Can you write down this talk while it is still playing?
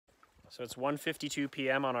So it's 1:52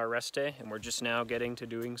 p.m. on our rest day, and we're just now getting to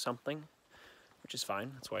doing something, which is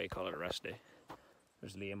fine. That's why you call it a rest day.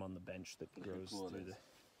 There's Liam on the bench that grows through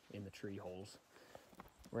in the tree holes.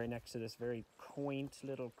 Right next to this very quaint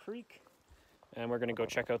little creek. And we're gonna go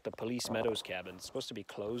check out the Police Meadows Cabin. It's supposed to be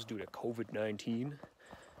closed due to COVID-19,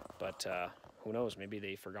 but who knows, maybe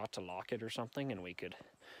they forgot to lock it or something, and we could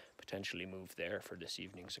potentially move there for this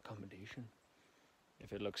evening's accommodation.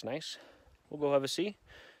 If it looks nice, we'll go have a see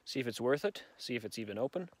if it's worth it, see if it's even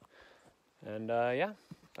open. And yeah,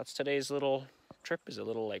 that's today's little trip, is a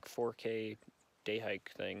little like 4K day hike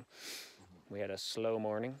thing. We had a slow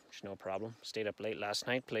morning, which no problem. Stayed up late last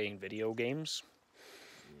night playing video games.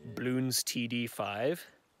 Bloons TD5,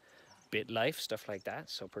 Bit Life, stuff like that,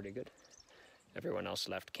 so pretty good. Everyone else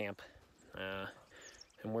left camp,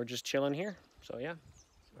 and we're just chilling here. So yeah,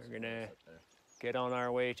 we're gonna get on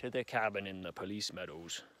our way to the cabin in the Police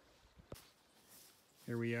Meadows.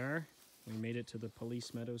 Here we are. We made it to the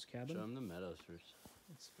Police Meadows Cabin. Show them the meadows first.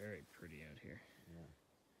 It's very pretty out here. Yeah,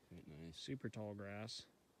 quite nice. Super tall grass.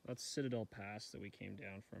 That's Citadel Pass that we came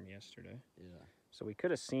down from yesterday. Yeah. So we could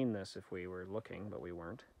have seen this if we were looking, but we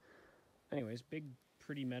weren't. Anyways, big,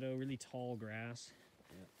 pretty meadow, really tall grass.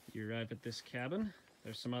 Yeah. You arrive at this cabin.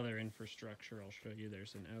 There's some other infrastructure I'll show you.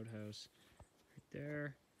 There's an outhouse right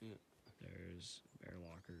there. Yeah. There's bear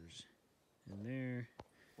lockers in there.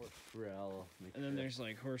 Horse corral. And then there's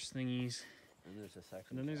like horse thingies. And there's a second.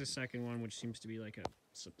 And then there's a second one, which seems to be like a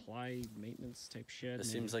supply maintenance type shed. It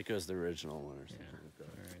seems like it was the original one or something like that.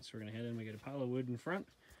 All right, so we're gonna head in. We get a pile of wood in front.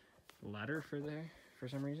 Ladder for there for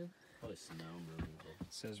some reason. Probably snow removal. It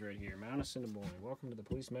says right here, Mount Assiniboine. Welcome to the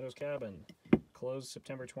Police Meadows Cabin. Closed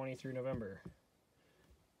September 20 through November.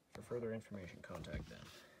 For further information, contact them.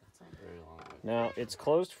 That's not very long. Now, it's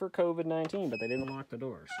closed for COVID-19, but they didn't lock the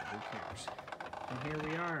door, so who cares? And here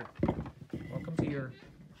we are. Welcome to your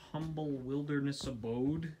humble wilderness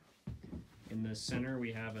abode. In the center,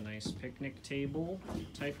 we have a nice picnic table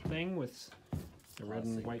type thing with the red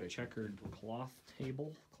and white checkered cloth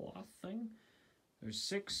thing. There's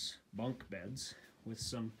 6 bunk beds with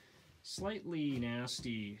some slightly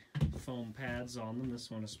nasty foam pads on them.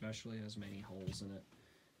 This one especially has many holes in it.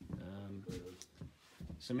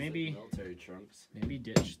 So maybe military trunks. Maybe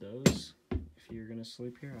ditch those if you're gonna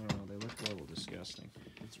sleep here. I don't know. They look a little disgusting.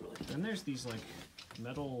 It's really. Then there's these like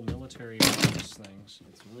metal military mattress things.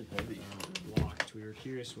 It's really heavy. Locked. We were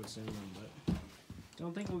curious what's in them, but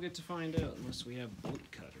don't think we'll get to find out unless we have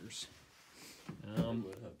bolt cutters.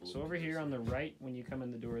 So over here on the right, when you come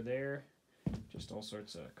in the door there, just all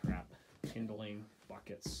sorts of crap. Kindling,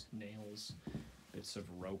 buckets, nails, bits of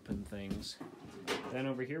rope and things. Then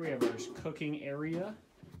over here we have our cooking area.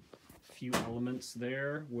 A few elements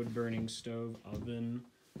there. Wood burning stove, oven,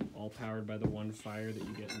 all powered by the one fire that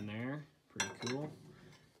you get in there. Pretty cool.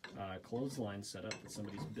 Clothesline setup that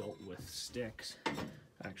somebody's built with sticks.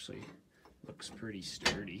 Actually looks pretty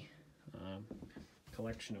sturdy.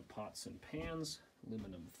 Collection of pots and pans,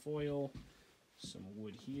 aluminum foil, some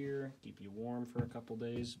wood here, keep you warm for a couple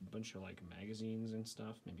days, a bunch of like magazines and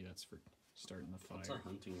stuff. Maybe that's for starting the fire. Lots of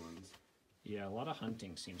hunting ones. Yeah, a lot of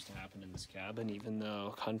hunting seems to happen in this cabin, even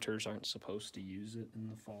though hunters aren't supposed to use it in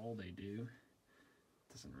the fall, they do.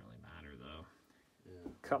 Doesn't really matter though. Yeah.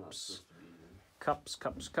 Cups,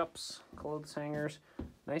 clothes hangers.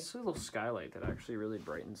 Nice little skylight that actually really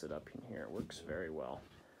brightens it up in here. It works very well.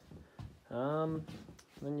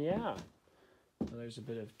 Then yeah, so there's a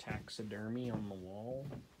bit of taxidermy on the wall.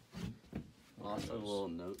 Lots of little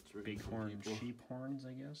notes. Bighorn sheep horns,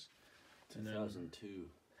 I guess. 2002. I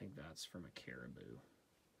think that's from a caribou.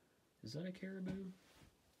 Is that a caribou?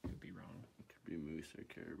 Could be wrong. It could be moose or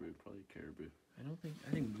caribou. Probably caribou. I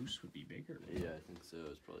think moose would be bigger. Yeah, I think so.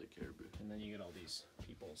 It's probably caribou. And then you get all these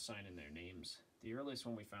people signing their names. The earliest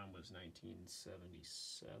one we found was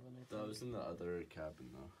 1977, I think. That was in the other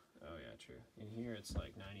cabin, though. Oh, yeah, true. In here, it's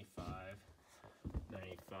like 95,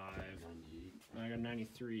 95. 98. I got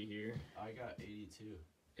 93 here. I got 82.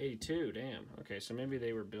 82, damn. Okay, so maybe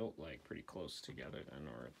they were built like pretty close together then,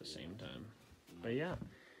 or at the same time. But yeah,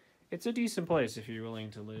 it's a decent place if you're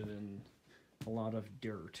willing to live in a lot of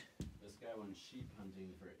dirt. This guy went sheep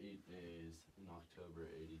hunting for 8 days in October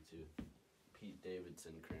 '82. Pete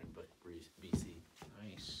Davidson, Cranbrook, BC.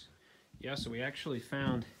 Nice. Yeah, so we actually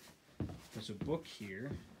found, there's a book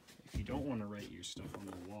here. If you don't want to write your stuff on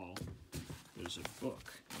the wall, there's a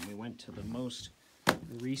book. And we went to the most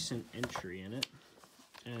recent entry in it.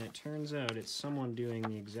 And it turns out it's someone doing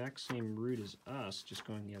the exact same route as us, just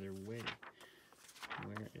going the other way.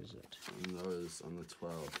 Where is it? And that was on the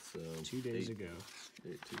 12th, so... 2 days ago.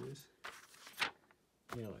 2 days?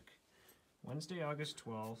 Yeah, look. Wednesday, August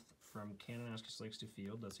 12th, from Kananaskis Lakes to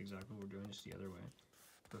field. That's exactly what we're doing, just the other way.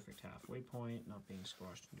 Perfect halfway point, not being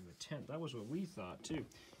squashed into a tent. That was what we thought too.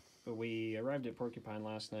 But we arrived at Porcupine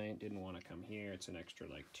last night, didn't want to come here. It's an extra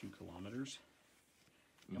like 2 kilometers.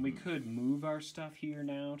 And we could move our stuff here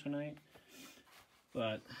now tonight,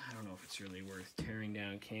 but I don't know if it's really worth tearing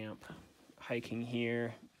down camp, hiking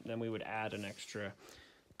here. Then we would add an extra 1.5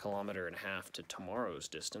 kilometers to tomorrow's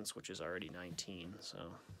distance, which is already 19. So,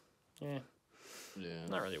 yeah,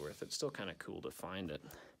 not really worth it. It's still kind of cool to find it.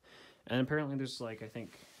 And apparently there's like, I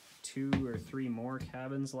think 2 or 3 more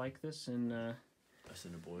cabins like this in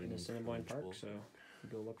Assiniboine Park. So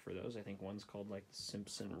go look for those. I think one's called like the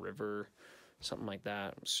Simpson River, something like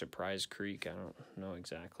that. Surprise Creek, I don't know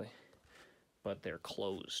exactly. But they're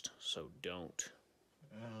closed, so don't.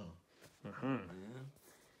 Yeah.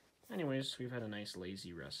 Anyways, we've had a nice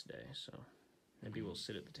lazy rest day, so maybe we'll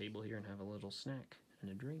sit at the table here and have a little snack and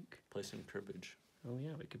a drink. Play some cribbage. Oh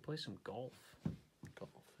yeah, we could play some golf.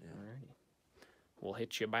 Golf, yeah. Alrighty. We'll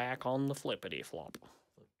hit you back on the flippity flop.